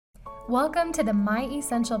Welcome to the My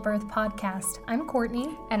Essential Birth podcast. I'm Courtney.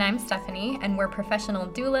 And I'm Stephanie, and we're professional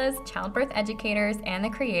doulas, childbirth educators, and the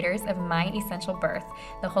creators of My Essential Birth,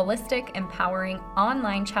 the holistic, empowering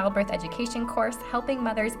online childbirth education course helping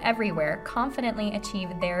mothers everywhere confidently achieve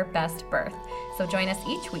their best birth. So join us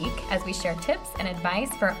each week as we share tips and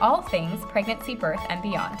advice for all things pregnancy, birth, and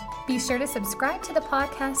beyond. Be sure to subscribe to the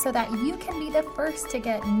podcast so that you can be the first to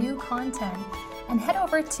get new content. And head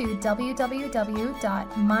over to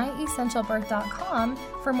www.myessentialbirth.com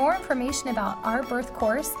for more information about our birth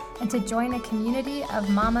course and to join a community of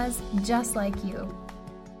mamas just like you.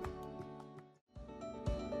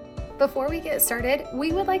 Before we get started,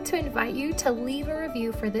 we would like to invite you to leave a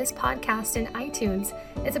review for this podcast in iTunes.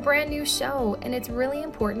 It's a brand new show, and it's really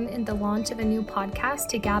important in the launch of a new podcast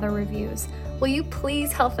to gather reviews. Will you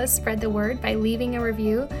please help us spread the word by leaving a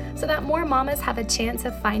review so that more mamas have a chance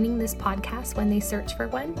of finding this podcast when they search for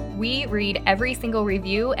one? We read every single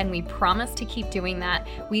review, and we promise to keep doing that.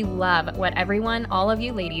 We love what all of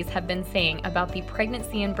you ladies have been saying about the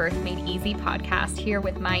Pregnancy and Birth Made Easy podcast here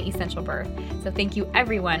with My Essential Birth. So thank you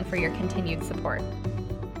everyone for your continued support.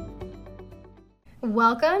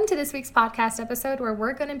 Welcome to this week's podcast episode where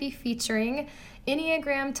we're going to be featuring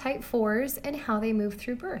Enneagram Type 4s and how they move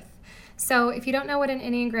through birth. So if you don't know what an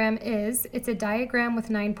Enneagram is, it's a diagram with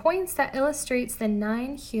 9 points that illustrates the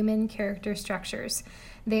 9 human character structures.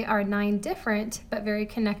 They are 9 different but very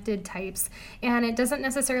connected types, and it doesn't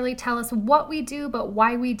necessarily tell us what we do but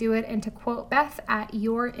why we do it. And to quote Beth at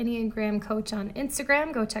Your Enneagram Coach on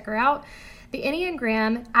Instagram, go check her out, the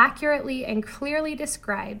Enneagram accurately and clearly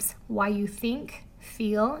describes why you think,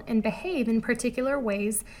 feel, and behave in particular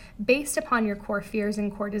ways based upon your core fears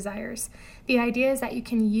and core desires. The idea is that you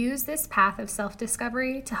can use this path of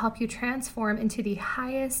self-discovery to help you transform into the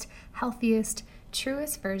highest, healthiest,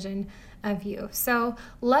 truest version of you. So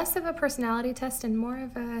less of a personality test and more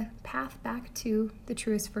of a path back to the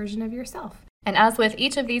truest version of yourself. And as with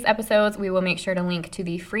each of these episodes, we will make sure to link to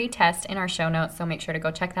the free test in our show notes, so make sure to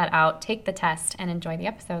go check that out, take the test, and enjoy the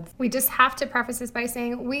episodes. We just have to preface this by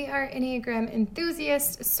saying we are Enneagram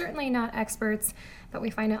enthusiasts, certainly not experts, but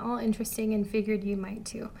we find it all interesting and figured you might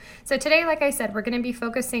too. So today, like I said, we're going to be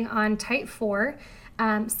focusing on Type 4,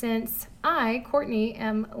 since I, Courtney,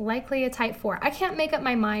 am likely a Type 4. I can't make up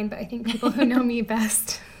my mind, but I think people who know me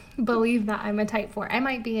best believe that I'm a Type 4. I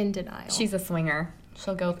might be in denial. She's a swinger.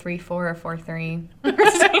 She'll go 3-4 or 4-3.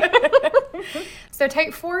 So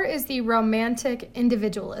Type 4 is the romantic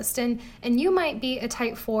individualist, and you might be a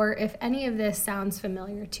Type 4 if any of this sounds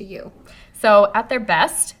familiar to you. So at their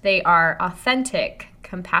best, they are authentic,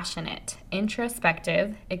 compassionate,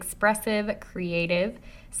 introspective, expressive, creative,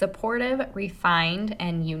 supportive, refined,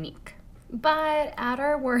 and unique. But at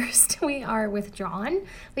our worst, we are withdrawn.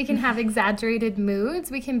 We can have exaggerated moods.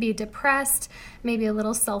 We can be depressed, maybe a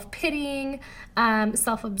little self-pitying,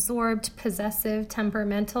 self-absorbed, possessive,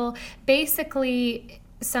 temperamental. Basically,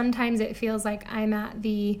 sometimes it feels like I'm at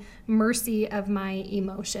the mercy of my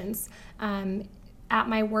emotions. At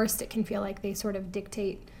my worst, it can feel like they sort of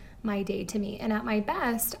dictate my day to me. And at my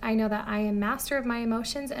best, I know that I am master of my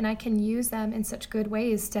emotions and I can use them in such good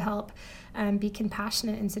ways to help be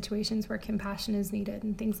compassionate in situations where compassion is needed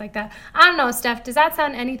and things like that. I don't know, Steph, does that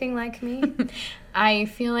sound anything like me? I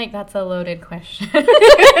feel like that's a loaded question.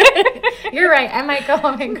 You're right. I might go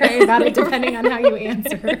home and cry about it depending on how you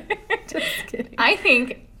answer. Just kidding. I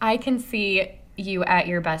think I can see you at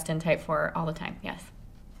your best in Type 4 all the time. Yes,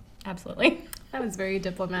 absolutely. That was very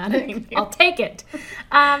diplomatic. I'll take it.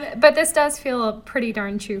 But this does feel pretty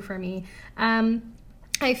darn true for me.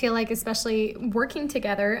 I feel like, especially working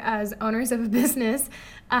together as owners of a business,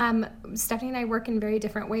 Stephanie and I work in very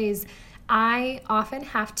different ways. I often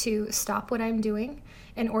have to stop what I'm doing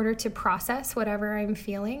in order to process whatever I'm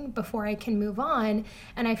feeling before I can move on.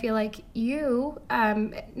 And I feel like you,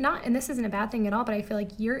 and this isn't a bad thing at all, but I feel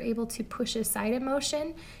like you're able to push aside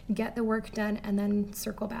emotion, get the work done, and then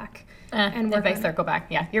circle back. And work circle back.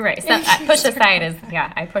 Yeah, you're right. So, push aside is,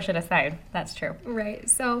 I push it aside. That's true. Right.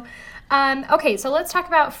 So, okay, so let's talk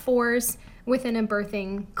about 4s within a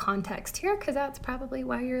birthing context here, because that's probably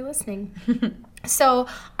why you're listening. So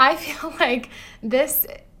I feel like this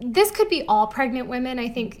could be all pregnant women. I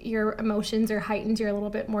think your emotions are heightened. You're a little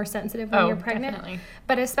bit more sensitive when you're pregnant. Definitely.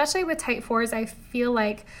 But especially with Type 4s, I feel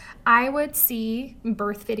like I would see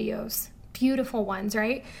birth videos, beautiful ones,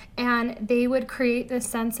 right? And they would create this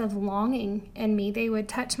sense of longing in me. They would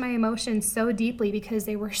touch my emotions so deeply because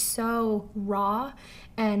they were so raw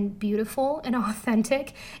and beautiful and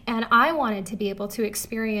authentic. And I wanted to be able to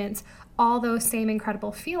experience all those same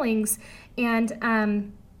incredible feelings. And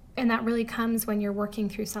that really comes when you're working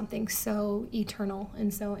through something so eternal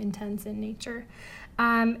and so intense in nature.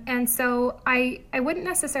 And so I wouldn't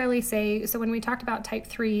necessarily say, so when we talked about type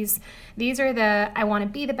 3s, these are the, I want to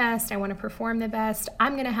be the best, I want to perform the best,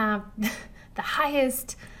 I'm going to have the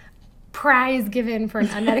highest prize given for an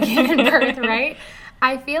unmedicated birth, right?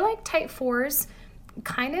 I feel like type 4s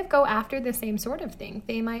kind of go after the same sort of thing.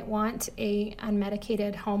 They might want a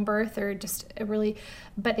unmedicated home birth or just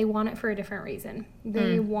but they want it for a different reason.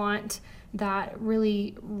 They want that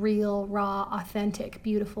really real, raw, authentic,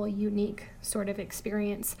 beautiful, unique sort of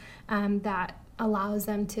experience that allows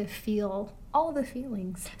them to feel all the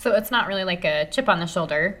feelings. So it's not really like a chip on the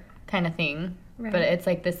shoulder kind of thing, right. But it's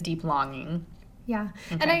like this deep longing. Yeah.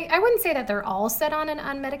 Okay. And I wouldn't say that they're all set on an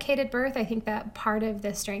unmedicated birth. I think that part of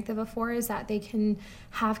the strength of a 4 is that they can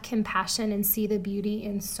have compassion and see the beauty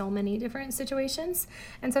in so many different situations.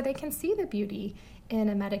 And so they can see the beauty in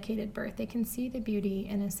a medicated birth. They can see the beauty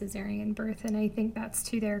in a cesarean birth. And I think that's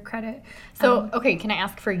to their credit. So, okay, can I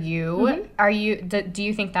ask for you, Mm-hmm. do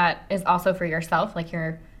you think that is also for yourself? Like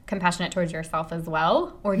you're compassionate towards yourself as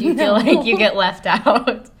well? Or do you feel like you get left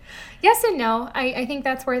out? Yes and no. I think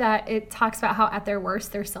that's where it talks about how at their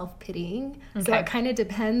worst they're self-pitying. Okay. So it kind of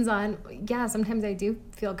depends on, sometimes I do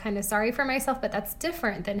feel kind of sorry for myself, but that's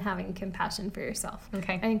different than having compassion for yourself.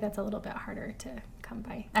 Okay. I think that's a little bit harder to come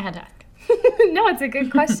by. I had to ask. No, it's a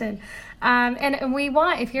good question. And we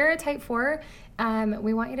want, if you're a type 4,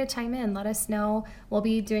 we want you to chime in. Let us know. We'll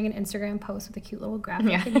be doing an Instagram post with a cute little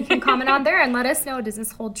graphic. And you can comment on there and let us know, does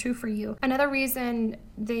this hold true for you? Another reason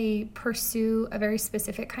they pursue a very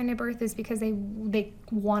specific kind of birth is because they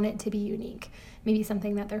want it to be unique. Maybe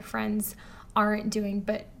something that their friends aren't doing,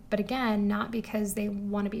 but again, not because they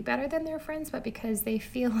want to be better than their friends, but because they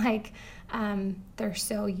feel like they're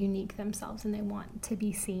so unique themselves and they want to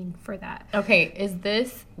be seen for that. Okay,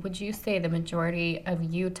 would you say the majority of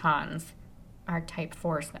Utahns are type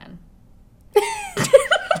 4s then?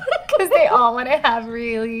 Because they all want to have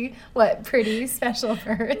really, pretty special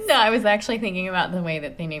births? No, I was actually thinking about the way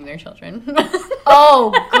that they name their children.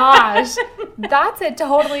 Oh, gosh. That's a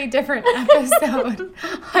totally different episode.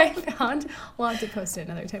 We'll have to post it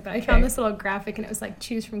another time, but I found this little graphic and it was like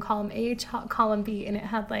choose from column A, column B, and it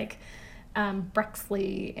had like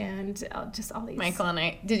Brexley and just all these. Michael and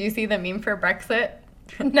I, did you see the meme for Brexit?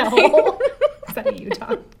 No. Is that a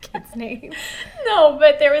Utah kid's name? No,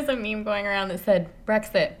 but there was a meme going around that said,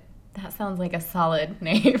 Brexit, that sounds like a solid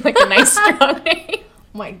name, like a nice strong name.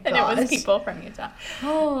 My gosh. And it was people from Utah.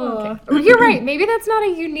 Oh, okay. You're right. Maybe that's not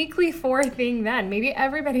a uniquely 4 thing then. Maybe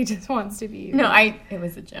everybody just wants to be unique. No, it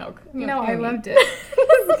was a joke. No, I loved it.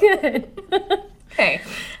 It was good. Okay.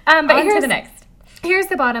 But on to the next. Here's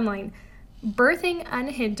the bottom line. Birthing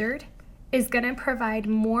unhindered is going to provide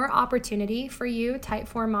more opportunity for you, type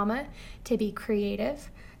 4 mama, to be creative,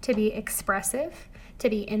 to be expressive, to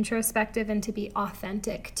be introspective, and to be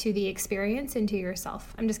authentic to the experience and to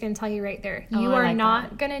yourself. I'm just going to tell you right there. You are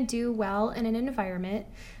not going to do well in an environment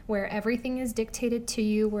where everything is dictated to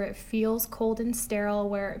you, where it feels cold and sterile,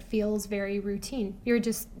 where it feels very routine.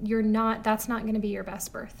 That's not going to be your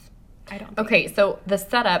best birth. I don't think. Okay, so the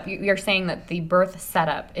setup, you're saying that the birth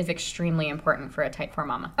setup is extremely important for a type 4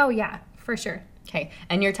 mama. Oh, yeah, for sure. Okay,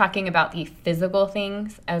 and you're talking about the physical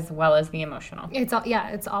things as well as the emotional. It's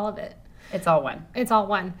all of it. It's all one. It's all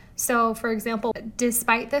one. So, for example,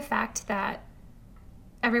 despite the fact that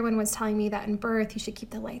everyone was telling me that in birth you should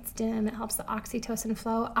keep the lights dim, it helps the oxytocin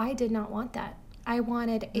flow, I did not want that. I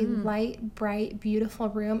wanted a light, bright, beautiful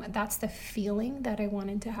room. That's the feeling that I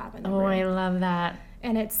wanted to have in the room. Oh, I love that.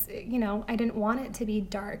 And it's, I didn't want it to be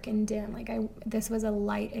dark and dim. This was a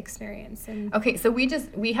light experience. And okay, so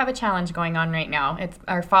we have a challenge going on right now. It's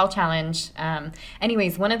our fall challenge.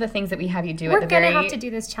 Anyways, one of the things that we have you do we're gonna have to do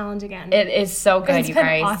this challenge again. It is so good, you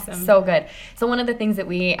guys. Awesome. So good. So one of the things that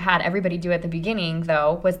we had everybody do at the beginning,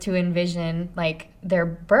 though, was to envision like their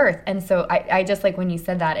birth. And so I just like when you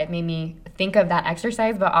said that, it made me think of that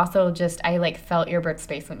exercise, but also just I like felt your birth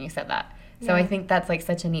space when you said that. So I think that's like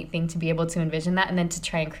such a neat thing to be able to envision that and then to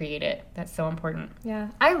try and create it. That's so important. Yeah.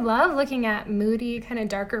 I love looking at moody, kind of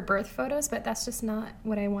darker birth photos, but that's just not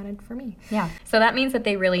what I wanted for me. Yeah. So that means that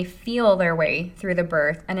they really feel their way through the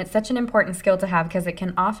birth. And it's such an important skill to have because it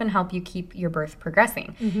can often help you keep your birth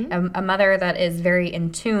progressing. Mm-hmm. A mother that is very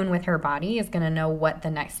in tune with her body is going to know what the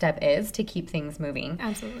next step is to keep things moving.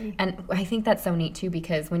 Absolutely. And I think that's so neat too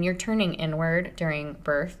because when you're turning inward during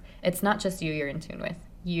birth, it's not just you're in tune with.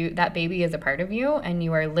 That baby is a part of you and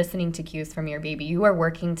you are listening to cues from your baby. You are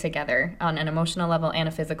working together on an emotional level and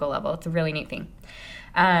a physical level. It's a really neat thing.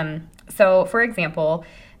 So for example,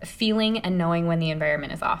 feeling and knowing when the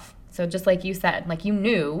environment is off. So just like you said, like you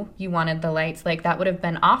knew you wanted the lights, like that would have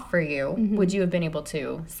been off for you. Mm-hmm. Would you have been able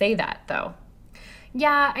to say that though?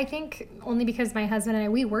 Yeah, I think only because my husband and I,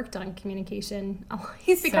 we worked on communication.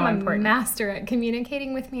 He's become a master at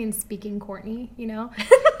communicating with me and speaking Courtney, you know?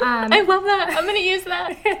 I love that. I'm going to use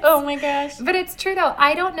that. Oh my gosh. But it's true though.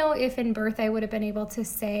 I don't know if in birth I would have been able to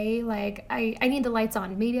say like, I need the lights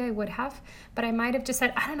on. Maybe I would have, but I might have just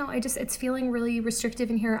said, I don't know. It's feeling really restrictive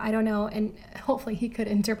in here. I don't know. And hopefully he could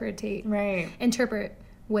interpret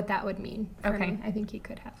what that would mean for me. I think he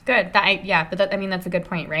could have. Good. That's a good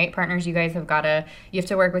point, right? Partners, you guys you have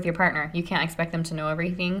to work with your partner. You can't expect them to know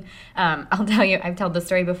everything. I'll tell you, I've told this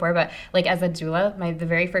story before, but like as a doula, the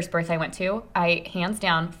very first birth I went to, I hands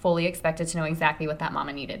down fully expected to know exactly what that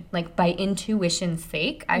mama needed. Like by intuition's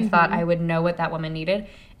sake, I thought I would know what that woman needed,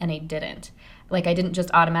 and I didn't. Like I didn't just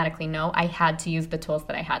automatically know. I had to use the tools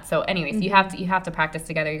that I had. So anyways, you have to practice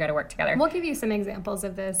together. You got to work together. We'll give you some examples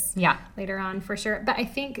of this later on for sure. But I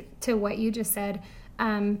think to what you just said,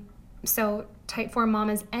 so type 4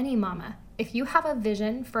 mamas, any mama, if you have a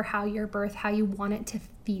vision for how your birth, how you want it to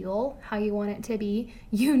feel, how you want it to be,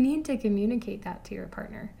 you need to communicate that to your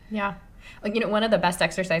partner. Yeah. Like, one of the best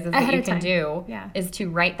exercises that you can do is to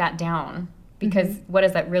write that down. Because what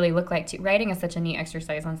does that really look like? Writing is such a neat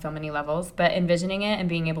exercise on so many levels, but envisioning it and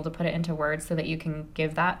being able to put it into words so that you can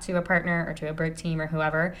give that to a partner or to a birth team or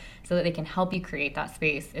whoever so that they can help you create that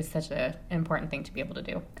space is such an important thing to be able to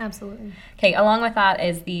do. Absolutely. Okay, along with that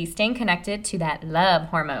is the staying connected to that love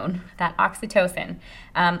hormone, that oxytocin.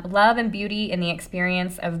 Love and beauty in the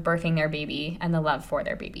experience of birthing their baby and the love for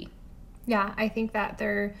their baby. Yeah, I think that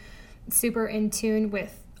they're super in tune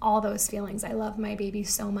with all those feelings. I love my baby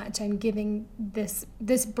so much. I'm giving this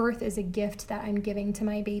birth is a gift that I'm giving to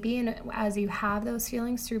my baby. And as you have those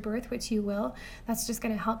feelings through birth, which you will, that's just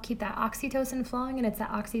going to help keep that oxytocin flowing. And it's that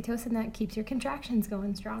oxytocin that keeps your contractions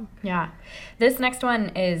going strong. Yeah. This next one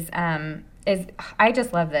is I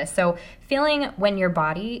just love this. So feeling when your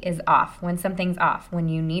body is off, when something's off, when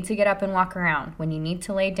you need to get up and walk around, when you need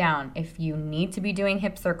to lay down, if you need to be doing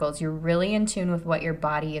hip circles, you're really in tune with what your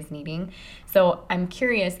body is needing. So I'm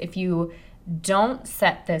curious, if you don't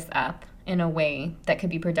set this up in a way that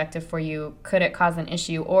could be productive for you, could it cause an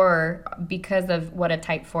issue? Or because of what a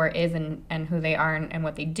type 4 is and who they are and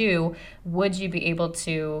what they do, would you be able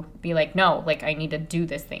to be like, no, like I need to do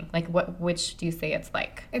this thing? Like which do you say it's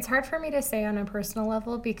like? It's hard for me to say on a personal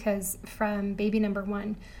level because from baby number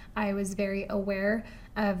 1, I was very aware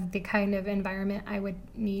of the kind of environment I would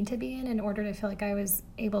need to be in order to feel like I was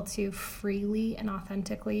able to freely and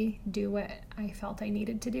authentically do what I felt I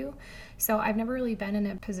needed to do. So I've never really been in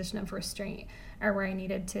a position of restraint or where I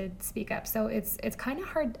needed to speak up. So it's kind of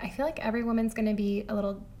hard. I feel like every woman's going to be a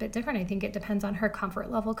little bit different. I think it depends on her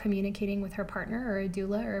comfort level communicating with her partner or a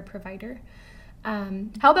doula or a provider.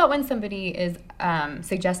 How about when somebody is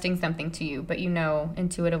suggesting something to you, but you know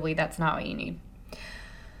intuitively that's not what you need?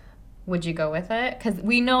 Would you go with it? Because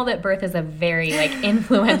we know that birth is a very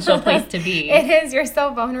influential place to be. It is. You're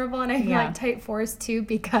so vulnerable, and I feel like type 4s too,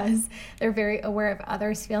 because they're very aware of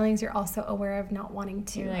others' feelings. You're also aware of not wanting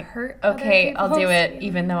to hurt. Okay, I'll do it, feelings.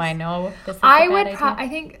 Even though I know this is I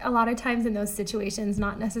think a lot of times in those situations,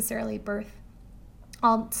 not necessarily birth,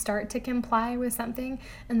 I'll start to comply with something,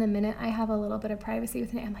 and the minute I have a little bit of privacy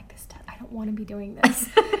with it, I'm like, I don't want to be doing this.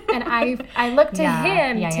 And I look to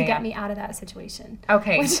him to get me out of that situation.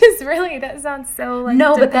 Okay. Which is really, that sounds so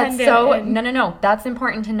no, but that's so, no. That's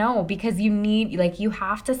important to know because you need, you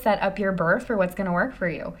have to set up your birth for what's going to work for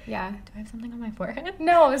you. Yeah. Do I have something on my forehead?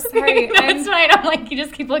 No, sorry. No, it's fine. I'm like, you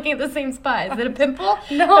just keep looking at the same spot. Is it a pimple?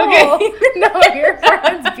 No. Okay. No, your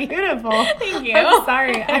forehead's beautiful. Thank you. I'm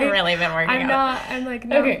sorry. I've really been working out. I'm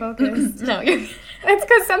not focused. No, you're... It's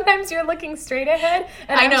because sometimes you're looking straight ahead,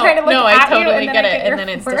 and I know. I'm trying to look at I totally you, and get then it, and then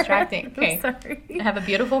it's distracting. Okay, sorry. I have a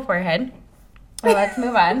beautiful forehead. Well, let's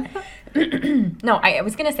move on. No, I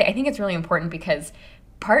was gonna say I think it's really important because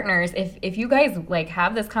partners, if you guys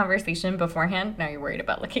have this conversation beforehand, now you're worried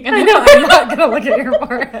about looking at. I know. I'm not gonna look at your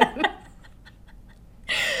forehead.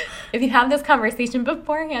 If you have this conversation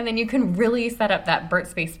beforehand, then you can really set up that birth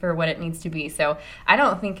space for what it needs to be. So I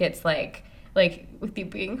don't think it's like with you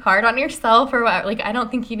being hard on yourself or what, I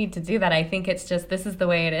don't think you need to do that. I think it's just, this is the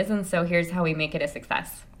way it is. And so here's how we make it a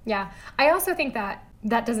success. Yeah. I also think that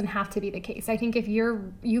doesn't have to be the case. I think if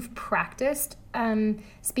you've practiced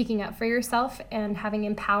speaking up for yourself and having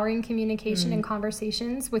empowering communication and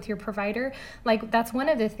conversations with your provider, that's one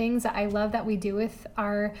of the things that I love that we do with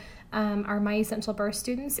our My Essential Birth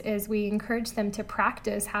students is we encourage them to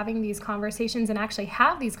practice having these conversations and actually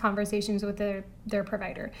have these conversations with their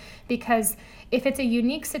provider. Because if it's a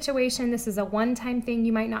unique situation, this is a one-time thing,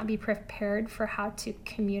 you might not be prepared for how to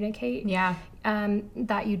communicate. Yeah.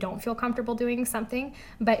 That you don't feel comfortable doing something.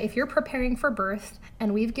 But if you're preparing for birth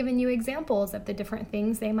and we've given you examples of of the different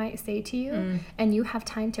things they might say to you, and you have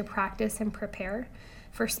time to practice and prepare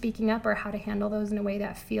for speaking up or how to handle those in a way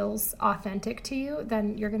that feels authentic to you,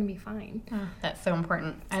 then you're going to be fine. Oh, that's so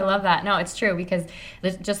important. I love that. No, it's true, because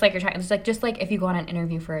just like you're talking, it's just like if you go on an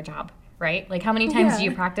interview for a job, right? Like, how many times do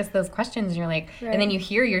you practice those questions and you're like, and then you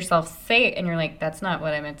hear yourself say it and you're like, that's not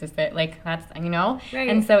what I meant to say. Like, that's, Right.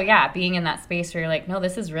 And so, being in that space where you're like, no,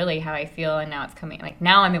 this is really how I feel, and now it's coming. Like,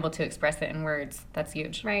 now I'm able to express it in words. That's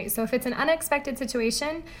huge. Right. So if it's an unexpected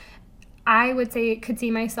situation, I would say could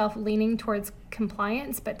see myself leaning towards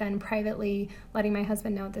compliance, but then privately letting my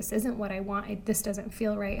husband know this isn't what I want. This doesn't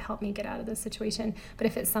feel right. Help me get out of this situation. But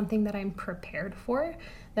if it's something that I'm prepared for,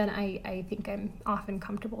 then I think I'm often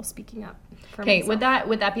comfortable speaking up for myself.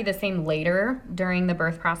 Would that be the same later during the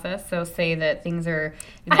birth process? So say that things are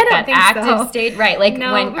that active state, right? Like,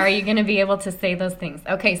 when are you going to be able to say those things?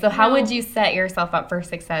 Okay, so how would you set yourself up for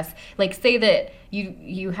success? Like, say that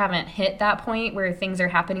you haven't hit that point where things are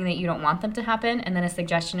happening that you don't want them to happen, and then a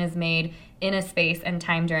suggestion is made in a space and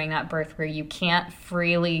time during that birth where you can't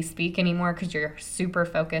freely speak anymore because you're super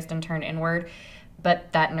focused and turned inward.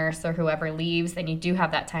 But that nurse or whoever leaves and you do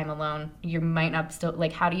have that time alone, you might not still,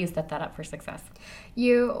 like, how do you set that up for success?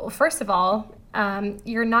 First of all,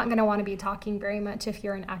 you're not going to want to be talking very much if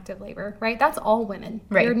you're in active labor, right? That's all women.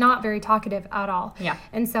 Right. You're not very talkative at all. Yeah.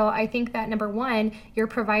 And so I think that, number one, your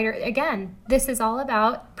provider, again, this is all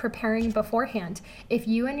about preparing beforehand. If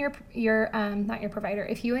you and if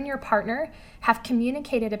you and your partner have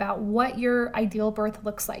communicated about what your ideal birth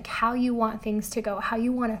looks like, how you want things to go, how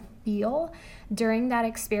you want to feel during that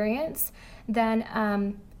experience, then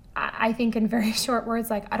I think in very short words,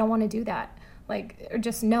 like, I don't want to do that. Like, or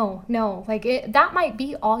just no. Like, that might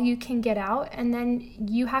be all you can get out. And then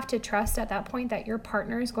you have to trust at that point that your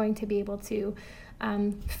partner is going to be able to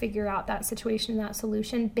figure out that situation, that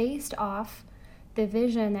solution based off the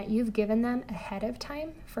vision that you've given them ahead of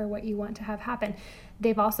time for what you want to have happen.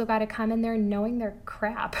 They've also got to come in there knowing their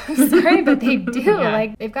crap. Sorry, but they do. Yeah.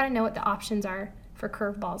 Like, they've got to know what the options are for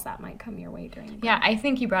curveballs that might come your way during the birth. Yeah, I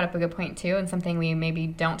think you brought up a good point too, and something we maybe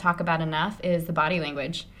don't talk about enough is the body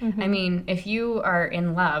language. Mm-hmm. I mean, if you are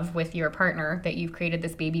in love with your partner that you've created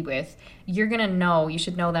this baby with, you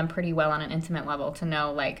should know them pretty well on an intimate level to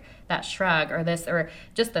know, like, that shrug or this, or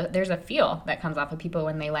just there's a feel that comes off of people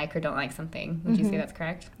when they like or don't like something. Would you say that's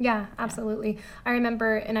correct? Yeah, absolutely. Yeah. I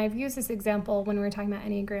remember, and I've used this example when we were talking about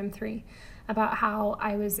Enneagram 3, about how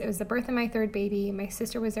it was the birth of my third baby. My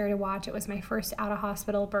sister was there to watch. It was my first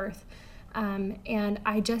out-of-hospital birth. And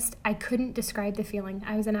I couldn't describe the feeling.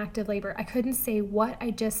 I was in active labor. I couldn't say what.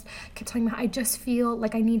 I just kept talking about, I just feel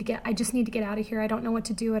like I just need to get out of here. I don't know what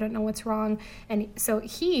to do. I don't know what's wrong. And so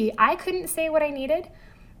I couldn't say what I needed.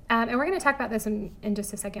 And we're going to talk about this in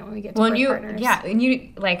just a second when we get to birth partners. Yeah, and you,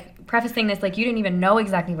 like, prefacing this, like, you didn't even know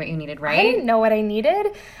exactly what you needed, right? I didn't know what I needed.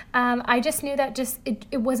 I just knew that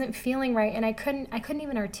it wasn't feeling right, and I couldn't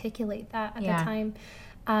even articulate that at the time.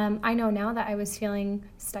 I know now that I was feeling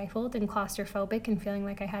stifled and claustrophobic and feeling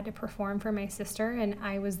like I had to perform for my sister, and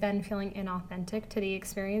I was then feeling inauthentic to the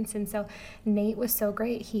experience. And so Nate was so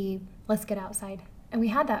great. Let's get outside. And we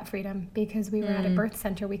had that freedom because we were at a birth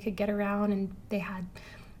center. We could get around, and they had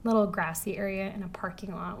little grassy area in a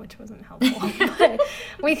parking lot, which wasn't helpful. But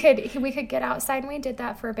we could get outside, and we did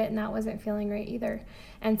that for a bit, and that wasn't feeling right either.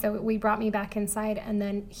 And so we brought me back inside, and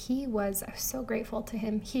then I was so grateful to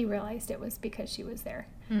him. He realized it was because she was there.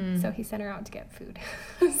 So he sent her out to get food.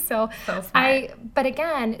 So but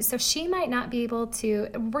again, so she might not be able to,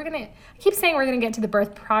 I keep saying we're going to get to the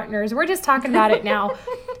birth partners. We're just talking about it now.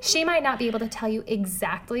 She might not be able to tell you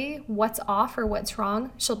exactly what's off or what's wrong.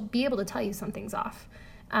 She'll be able to tell you something's off.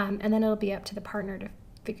 And then it'll be up to the partner to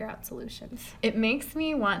figure out solutions. It makes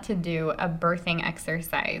me want to do a birthing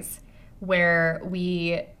exercise where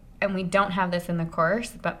we don't have this in the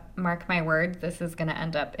course, but mark my words, this is going to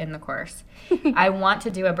end up in the course. I want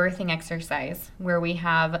to do a birthing exercise where we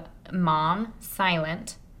have mom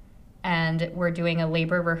silent, and we're doing a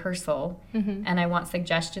labor rehearsal, and I want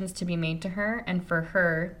suggestions to be made to her and for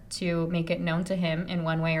her to make it known to him in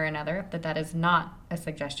one way or another that is not a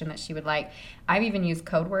suggestion that she would like. I've even used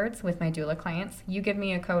code words with my doula clients. You give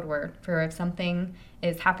me a code word for if something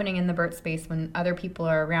is happening in the birth space when other people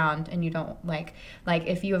are around and you don't like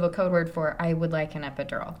if you have a code word for, I would like an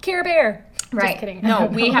epidural. Care Bear. Right. Just kidding. No,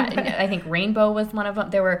 we had, I think Rainbow was one of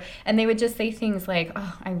them. And they would just say things like,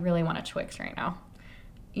 oh, I really want a Twix right now.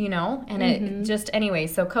 And it just, anyway,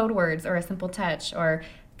 so code words or a simple touch, or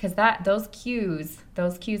because those cues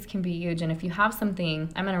can be huge. And if you have something,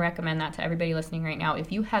 I'm going to recommend that to everybody listening right now. If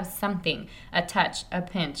you have something, a touch, a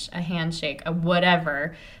pinch, a handshake, a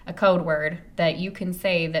whatever, a code word that you can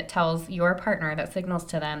say that tells your partner, that signals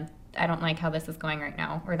to them, I don't like how this is going right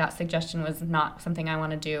now, or that suggestion was not something I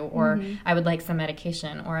want to do, or I would like some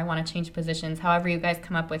medication, or I want to change positions. However you guys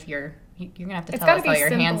come up with you're going to have to tell us all your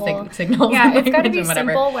hand signals. Yeah, it's got to be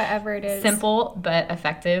simple, whatever it is. Simple but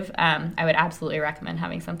effective. I would absolutely recommend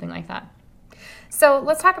having something like that. So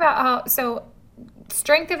let's talk about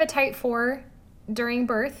strength of a type 4 during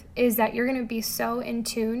birth is that you're going to be so in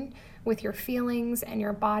tune with your feelings and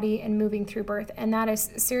your body and moving through birth. And that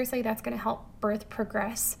is, seriously, that's going to help birth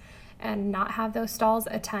progress and not have those stalls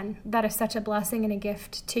a ton. That is such a blessing and a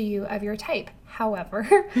gift to you of your type. However,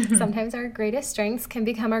 sometimes our greatest strengths can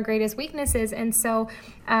become our greatest weaknesses. And so,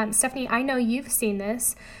 Stephanie, I know you've seen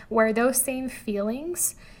this, where those same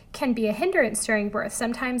feelings can be a hindrance during birth.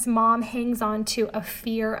 Sometimes mom hangs on to a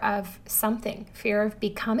fear of something, fear of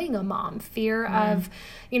becoming a mom, fear of,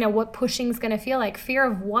 what pushing's going to feel like, fear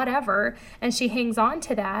of whatever. And she hangs on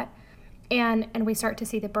to that. And we start to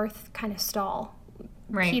see the birth kind of stall.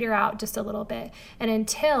 Right. Peter out just a little bit. And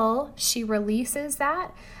until she releases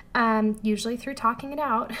that, usually through talking it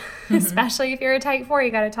out, especially if you're a type 4,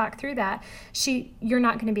 you got to talk through that. You're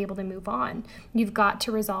not going to be able to move on. You've got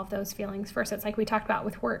to resolve those feelings first. It's like we talked about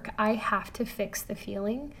with work. I have to fix the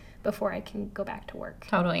feeling before I can go back to work.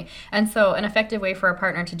 Totally. And so an effective way for a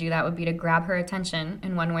partner to do that would be to grab her attention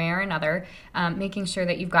in one way or another, making sure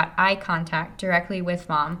that you've got eye contact directly with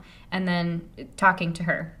mom, and then talking to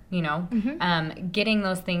her, getting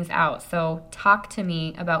those things out. So talk to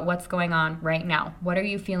me about what's going on right now. What are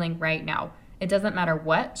you feeling right now? It doesn't matter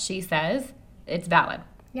what she says. It's valid.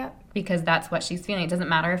 Yep. Because that's what she's feeling. It doesn't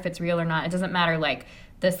matter if it's real or not. It doesn't matter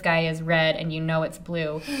the sky is red and it's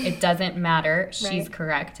blue. It doesn't matter. She's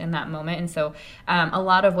correct in that moment. And so a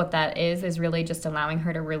lot of what that is really just allowing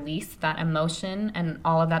her to release that emotion and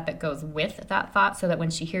all of that goes with that thought, so that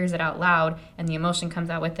when she hears it out loud and the emotion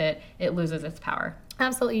comes out with it, it loses its power.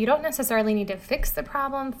 Absolutely. You don't necessarily need to fix the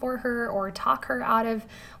problem for her or talk her out of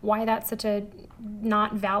why that's such a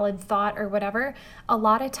not valid thought or whatever. A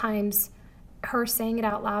lot of times, her saying it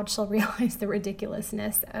out loud, she'll realize the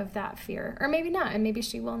ridiculousness of that fear, or maybe not, and maybe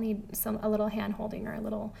she will need a little hand holding or a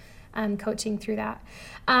little coaching through that.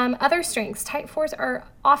 Other strengths, type 4s are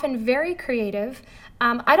often very creative.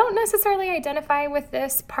 I don't necessarily identify with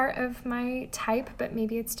this part of my type, but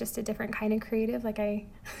maybe it's just a different kind of creative. Like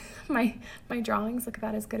my drawings look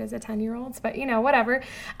about as good as a 10-year-old's, but whatever.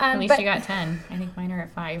 At least you got 10. I think mine are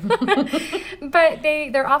at 5. But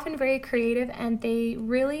they're often very creative, and they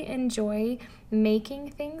really enjoy making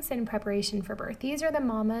things in preparation for birth. These are the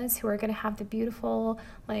mamas who are going to have the beautiful,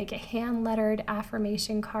 hand-lettered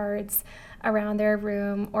affirmation cards around their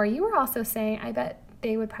room. Or you were also saying, I bet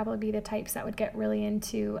they would probably be the types that would get really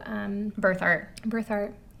into birth art. Birth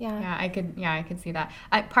art. Yeah. Yeah, I could see that.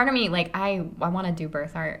 Part of me, I want to do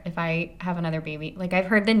birth art if I have another baby. I've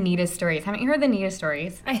heard the neatest stories. Haven't you heard the neatest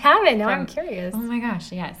stories? I haven't. Now I'm curious. Oh my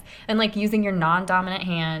gosh, yes. And using your non-dominant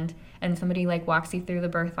hand, and somebody walks you through the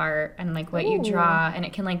birth art and what you draw, and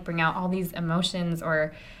it can bring out all these emotions.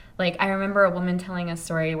 Or I remember a woman telling a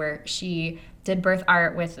story where she did birth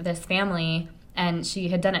art with this family, and she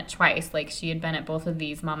had done it twice. She had been at both of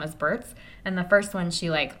these mamas' births, and the first one she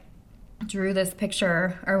drew this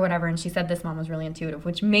picture or whatever, and she said this mom was really intuitive,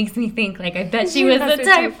 which makes me think I bet she was a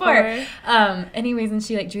type 4. Anyways, and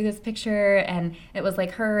she drew this picture, and it was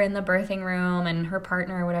her in the birthing room and her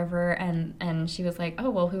partner or whatever, and she was like,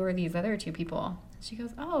 oh, well, who are these other 2 people? She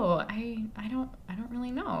goes, oh, I don't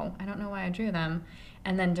really know. I don't know why I drew them.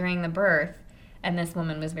 And then during the birth, and this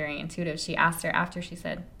woman was very intuitive, she asked her after, she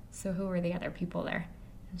said, so who were the other people there?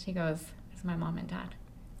 And she goes, it's my mom and dad.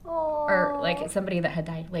 Aww. Or somebody that had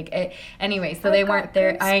died. Anyway, so they weren't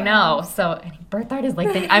there. I know. So birth art is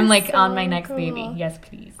I'm so on my next baby. Yes,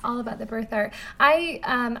 please. All about the birth art.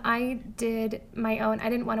 I did my own. I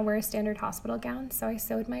didn't want to wear a standard hospital gown, so I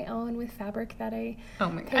sewed my own with fabric that I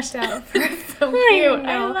picked out. So cute.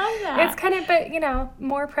 I love that. It's kind of, but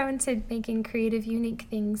more prone to making creative, unique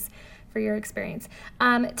things for your experience.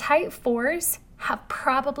 Type 4s have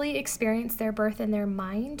probably experienced their birth in their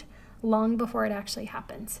mind long before it actually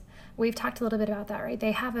happens. We've talked a little bit about that, right?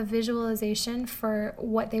 They have a visualization for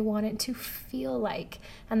what they want it to feel like,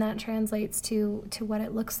 and that translates to what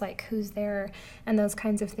it looks like, who's there, and those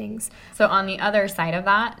kinds of things. So on the other side of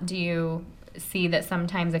that, do you see that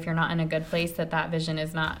sometimes if you're not in a good place, that vision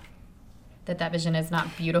is not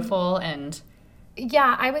beautiful? And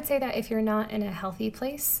yeah, I would say that if you're not in a healthy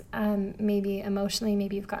place, maybe emotionally,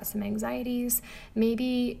 maybe you've got some anxieties,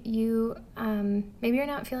 maybe you're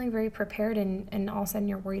not feeling very prepared, and all of a sudden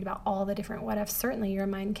you're worried about all the different what ifs. Certainly your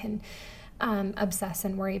mind can obsess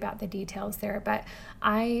and worry about the details there. But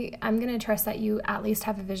I'm going to trust that you at least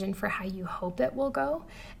have a vision for how you hope it will go.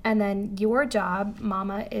 And then your job,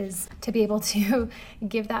 mama, is to be able to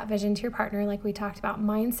give that vision to your partner. Like we talked about,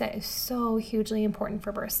 mindset is so hugely important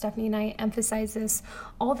for birth. Stephanie and I emphasize this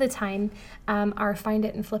all the time. Our Find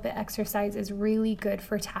It and Flip It exercise is really good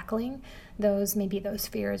for tackling those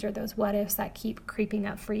fears or those what ifs that keep creeping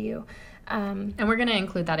up for you. And we're going to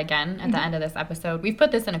include that again at the end of this episode. We've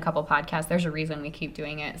put this in a couple podcasts. There's a reason we keep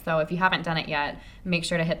doing it. So if you haven't done it yet, make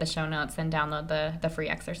sure to hit the show notes and download the free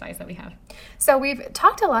exercise that we have. So we've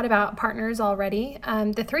talked a lot about partners already.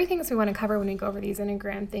 The 3 things we want to cover when we go over these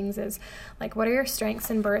Enneagram things is like, what are your strengths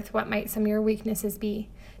in birth? What might some of your weaknesses be?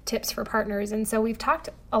 Tips for partners. And so we've talked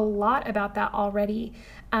a lot about that already.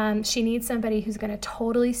 She needs somebody who's going to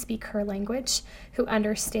totally speak her language, who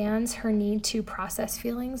understands her need to process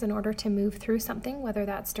feelings in order to move through something, whether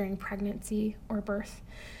that's during pregnancy or birth.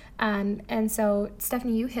 And so,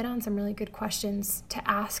 Stephanie, you hit on some really good questions to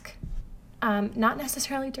ask, not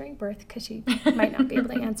necessarily during birth, because she might not be able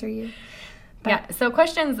to answer you. Yeah, so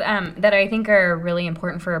questions that I think are really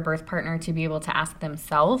important for a birth partner to be able to ask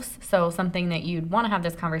themselves. So something that you'd want to have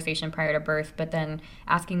this conversation prior to birth, but then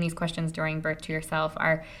asking these questions during birth to yourself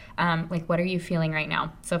are like, what are you feeling right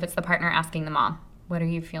now? So if it's the partner asking the mom, what are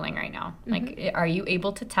you feeling right now? Mm-hmm. Like, are you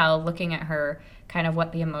able to tell, looking at her, kind of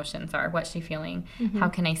what the emotions are? What's she feeling? Mm-hmm. How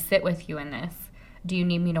can I sit with you in this? Do you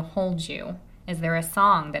need me to hold you? Is there a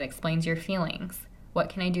song that explains your feelings? What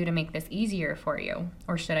can I do to make this easier for you?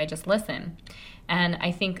 Or should I just listen? And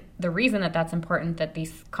I think the reason that that's important that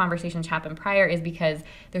these conversations happen prior is because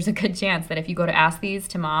there's a good chance that if you go to ask these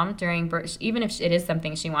to mom during birth, even if it is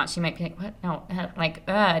something she wants, she might be like, what? No, like,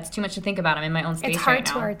 it's too much to think about. I'm in my own space right now. It's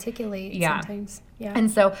hard to articulate sometimes. Yeah. And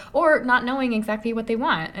so, or not knowing exactly what they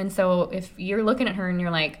want. And so if you're looking at her and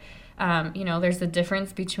you're like, there's a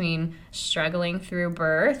difference between struggling through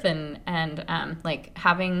birth and like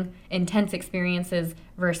having intense experiences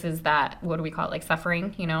versus that, what do we call it, like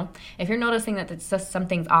suffering, If you're noticing that it's just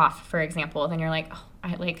something's off, for example, then you're like,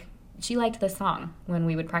 she liked this song when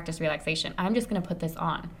we would practice relaxation. I'm just going to put this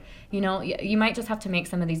on. You might just have to make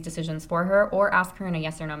some of these decisions for her or ask her in a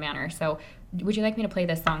yes or no manner. So would you like me to play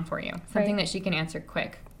this song for you? Something that she can answer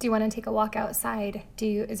quick. Do you want to take a walk outside?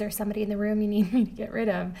 Is there somebody in the room you need me to get rid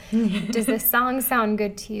of? Does this song sound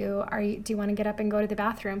good to you? Do you want to get up and go to the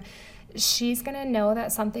bathroom? She's going to know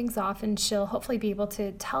that something's off, and she'll hopefully be able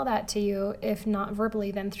to tell that to you, if not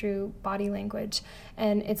verbally, then through body language.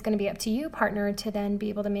 And it's going to be up to you, partner, to then be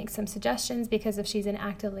able to make some suggestions, because if she's in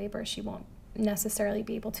active labor, she won't necessarily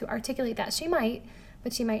be able to articulate that. She might,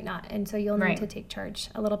 but she might not. And so you'll need to take charge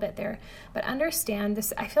a little bit there. But understand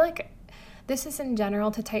this, I feel like this is in general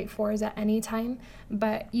to type 4s at any time,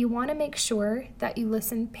 but you want to make sure that you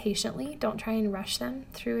listen patiently. Don't try and rush them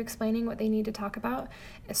through explaining what they need to talk about.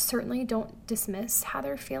 Certainly don't dismiss how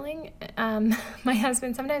they're feeling. My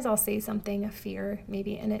husband, sometimes I'll say something, a fear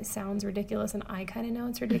maybe, and it sounds ridiculous, and I kind of know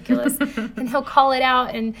it's ridiculous, and he'll call it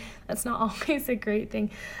out, and that's not always a great thing.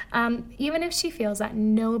 Even if she feels that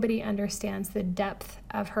nobody understands the depth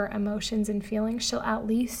of her emotions and feelings, she'll at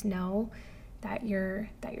least know that you're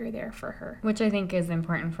there for her. Which I think is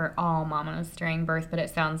important for all mamas during birth, but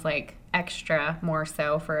it sounds like extra more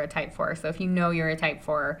so for a type 4. So if you know you're a type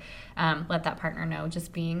 4, let that partner know.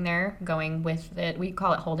 Just being there, going with it. We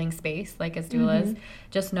call it holding space, like as doulas. Mm-hmm.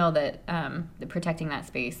 Just know that protecting that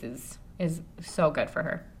space is so good for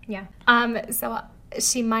her. Yeah. So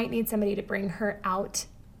she might need somebody to bring her out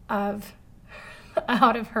of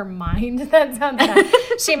her mind. That sounds bad.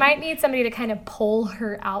 She might need somebody to kind of pull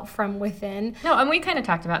her out from within. No, and we kind of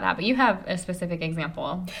talked about that, but you have a specific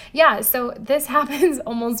example. Yeah, so this happens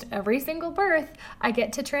almost every single birth. I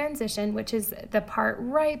get to transition, which is the part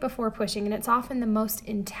right before pushing, and it's often the most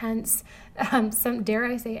intense, some dare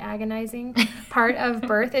I say agonizing part of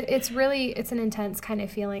birth. It's an intense kind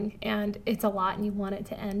of feeling, and it's a lot, and you want it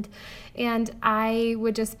to end. And I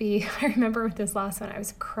remember with this last one, I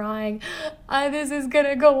was crying. This is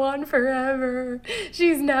gonna go on forever.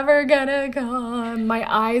 She's never gonna come.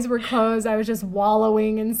 My eyes were closed. I was just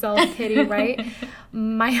wallowing in self-pity, right?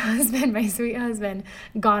 My husband, my sweet husband,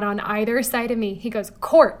 got on either side of me. He goes,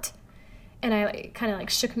 "Court." And I kind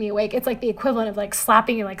of shook me awake. It's like the equivalent of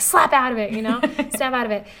slapping you, slap out of it, snap out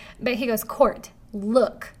of it. But he goes, "Court,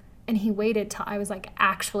 look." And he waited till I was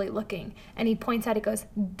actually looking. And he points out, he goes,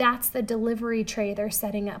 "That's the delivery tray they're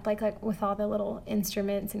setting up, like with all the little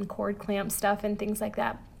instruments and cord clamp stuff and things like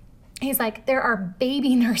that." He's like, "There are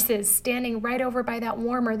baby nurses standing right over by that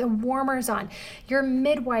warmer. The warmer's on. Your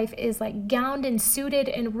midwife is gowned and suited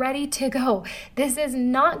and ready to go. This is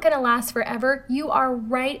not going to last forever. You are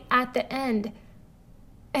right at the end."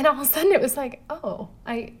 And all of a sudden it was like, oh,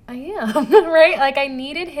 I am, right? Like I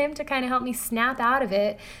needed him to kind of help me snap out of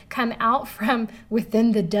it, come out from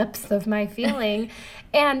within the depths of my feeling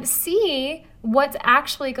and see what's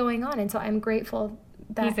actually going on. And so I'm grateful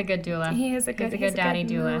that he's a good doula. He is a good daddy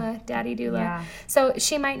doula. Daddy doula. Yeah. So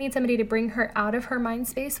she might need somebody to bring her out of her mind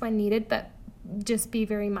space when needed, but just be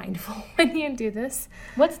very mindful when you do this.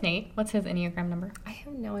 What's Nate? What's his Enneagram number? I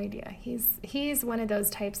have no idea. He's one of those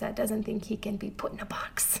types that doesn't think he can be put in a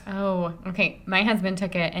box. Oh, okay. My husband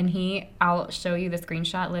took it, and I'll show you the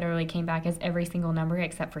screenshot, literally came back as every single number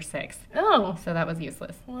except for 6. Oh. So that was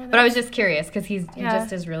useless. Well, but I was just curious because he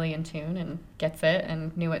just is really in tune and gets it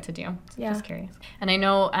and knew what to do. Yeah. Just curious. And I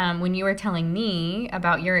know when you were telling me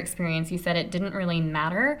about your experience, you said it didn't really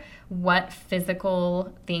matter what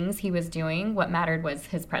physical things he was doing. What mattered was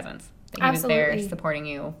his presence. That he Absolutely. was there supporting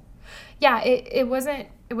you. Yeah, it wasn't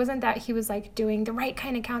that he was like doing the right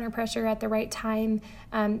kind of counter pressure at the right time.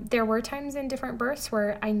 There were times in different births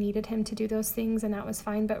where I needed him to do those things and that was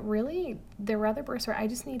fine. But really, there were other births where I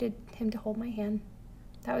just needed him to hold my hand.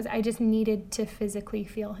 I just needed to physically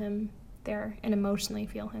feel him there and emotionally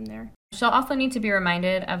feel him there. She'll also need to be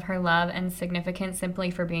reminded of her love and significance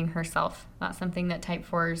simply for being herself. Not something that type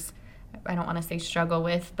 4s, I don't want to say struggle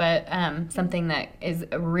with, but something that is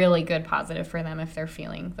a really good positive for them if they're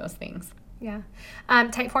feeling those things. Yeah.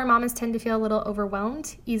 Type 4 mamas tend to feel a little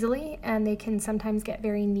overwhelmed easily, and they can sometimes get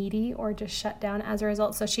very needy or just shut down as a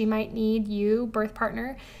result. So she might need you, birth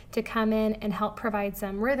partner, to come in and help provide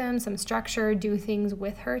some rhythm, some structure, do things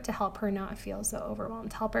with her to help her not feel so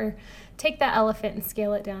overwhelmed. Help her take that elephant and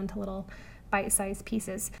scale it down to little bite-sized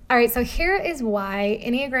pieces. All right, so here is why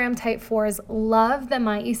Enneagram Type 4s love the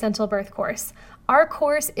My Essential Birth course. Our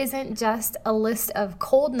course isn't just a list of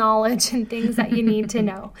cold knowledge and things that you need to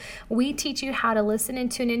know. We teach you how to listen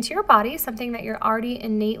and tune into your body, something that you're already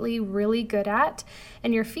innately really good at,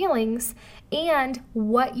 and your feelings, and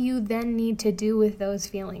what you then need to do with those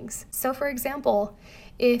feelings. So for example,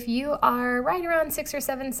 if you are right around 6 or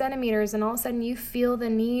 7 centimeters and all of a sudden you feel the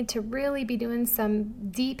need to really be doing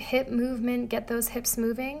some deep hip movement, get those hips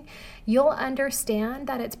moving, you'll understand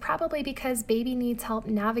that it's probably because baby needs help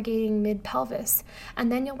navigating mid-pelvis.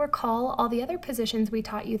 And then you'll recall all the other positions we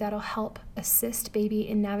taught you that'll help assist baby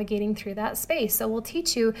in navigating through that space. So we'll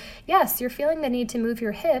teach you, yes, you're feeling the need to move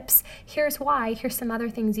your hips. Here's why. Here's some other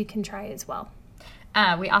things you can try as well.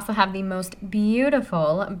 We also have the most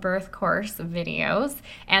beautiful birth course videos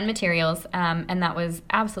and materials, and that was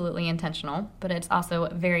absolutely intentional, but it's also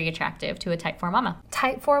very attractive to a Type 4 mama.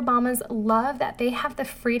 Type 4 mamas love that they have the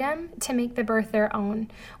freedom to make the birth their own.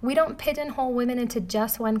 We don't pigeonhole women into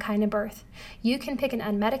just one kind of birth. You can pick an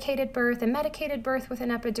unmedicated birth, a medicated birth with an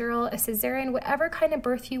epidural, a cesarean, whatever kind of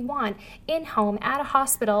birth you want, in-home, at a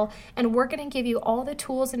hospital, and we're going to give you all the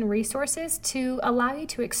tools and resources to allow you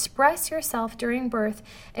to express yourself during birth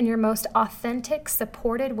in your most authentic,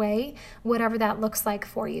 supported way, whatever that looks like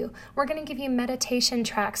for you. We're going to give you meditation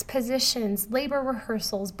tracks, positions, labor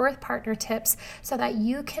rehearsals, birth partner tips, so that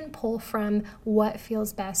you can pull from what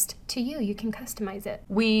feels best to you. You can customize it.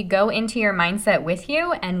 We go into your mindset with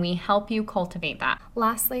you, and we help you cultivate that.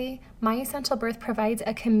 Lastly, My Essential Birth provides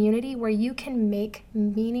a community where you can make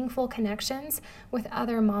meaningful connections with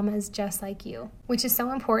other mamas just like you, which is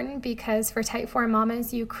so important because for Type 4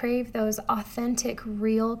 mamas, you crave those authentic,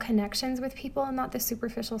 real connections with people and not the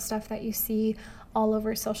superficial stuff that you see all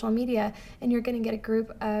over social media. And you're going to get a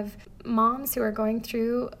group of moms who are going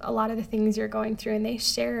through a lot of the things you're going through, and they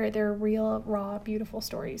share their real, raw, beautiful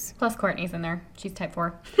stories. Plus Courtney's in there. She's Type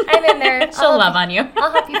 4. I'm in there. She'll love on you.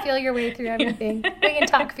 I'll help you feel your way through everything. We can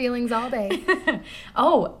talk feelings all day.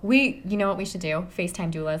 Oh, you know what we should do?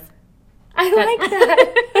 FaceTime doulas. I like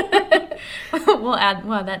that. We'll add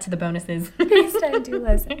that to the bonuses. FaceTime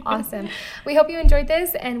doulas. Awesome. We hope you enjoyed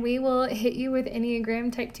this, and we will hit you with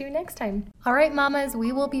Enneagram Type 2 next time. All right, mamas,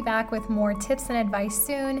 we will be back with more tips and advice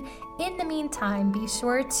soon. In the meantime, be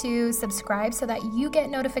sure to subscribe so that you get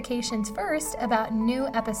notifications first about new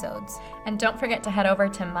episodes. And don't forget to head over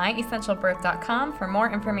to myessentialbirth.com for more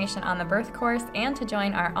information on the birth course and to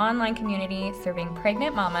join our online community serving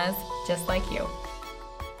pregnant mamas just like you.